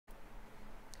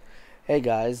Hey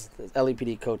guys, it's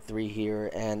LEPD Code 3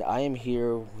 here, and I am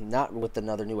here not with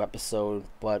another new episode,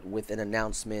 but with an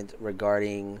announcement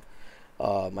regarding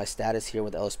my status here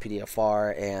with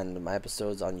LSPDFR and my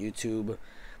episodes on YouTube.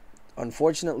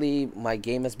 Unfortunately, my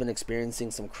game has been experiencing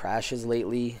some crashes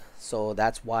lately, so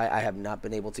that's why I have not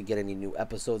been able to get any new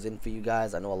episodes in for you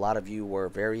guys. I know a lot of you were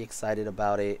very excited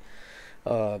about it.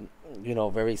 Um,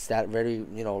 very,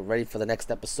 ready for the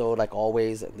next episode, like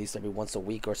always. At least every once a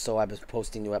week or so, I've been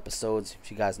posting new episodes,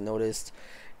 if you guys noticed.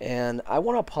 And I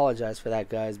want to apologize for that,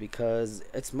 guys, because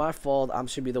it's my fault. I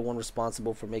should be the one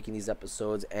responsible for making these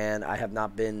episodes, and uh, I have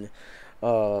not been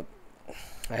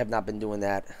doing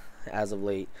that as of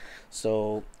late.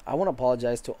 So I want to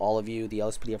apologize to all of you, the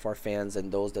LSPDFR fans,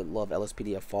 and those that love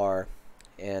LSPDFR,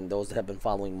 and those that have been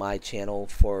following my channel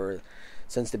for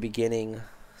since the beginning.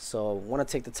 So I want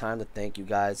to take the time to thank you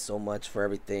guys so much for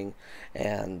everything,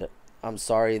 and I'm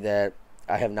sorry that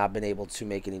I have not been able to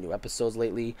make any new episodes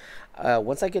lately.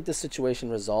 Once I get this situation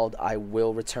resolved, I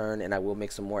will return and I will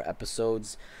make some more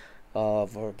episodes.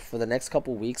 For the next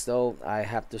couple weeks, though, I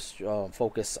have to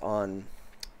focus on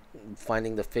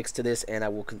finding the fix to this, and I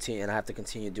will continue, and I have to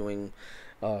continue doing,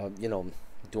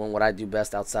 doing what I do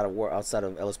best outside of work, outside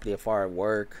of LSPDFR at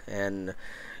work, and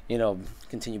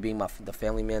continue being the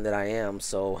family man that I am.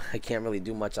 So I can't really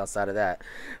do much outside of that.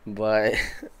 But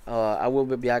I will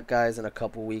be back, guys, in a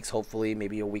couple weeks. Hopefully,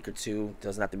 maybe a week or two.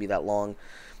 Doesn't have to be that long.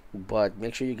 But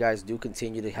make sure you guys do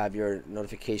continue to have your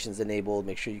notifications enabled.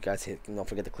 Make sure you guys don't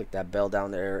forget to click that bell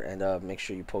down there, and make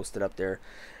sure you post it up there.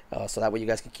 So that way you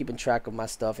guys can keep in track of my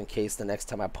stuff in case the next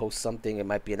time I post something, it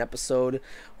might be an episode.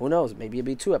 Who knows? Maybe it'll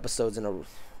be 2 episodes in a.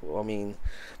 I mean,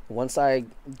 once I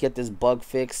get this bug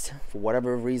fixed for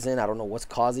whatever reason, I don't know what's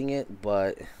causing it,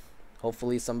 but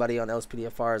hopefully somebody on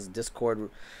LSPDFR's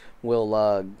Discord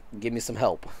will give me some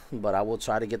help. But I will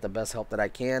try to get the best help that I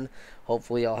can.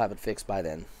 Hopefully I'll have it fixed by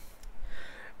then.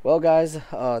 Well, guys,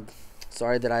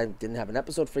 sorry that I didn't have an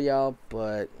episode for y'all,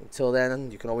 but until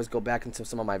then, you can always go back into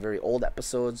some of my very old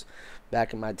episodes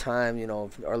back in my time,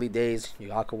 early days.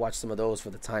 Y'all can watch some of those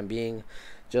for the time being,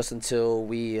 just until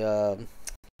we.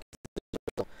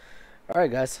 Alright,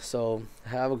 guys, so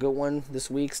have a good one this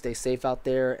week. Stay safe out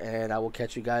there, and I will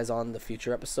catch you guys on the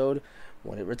future episode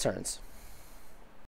when it returns.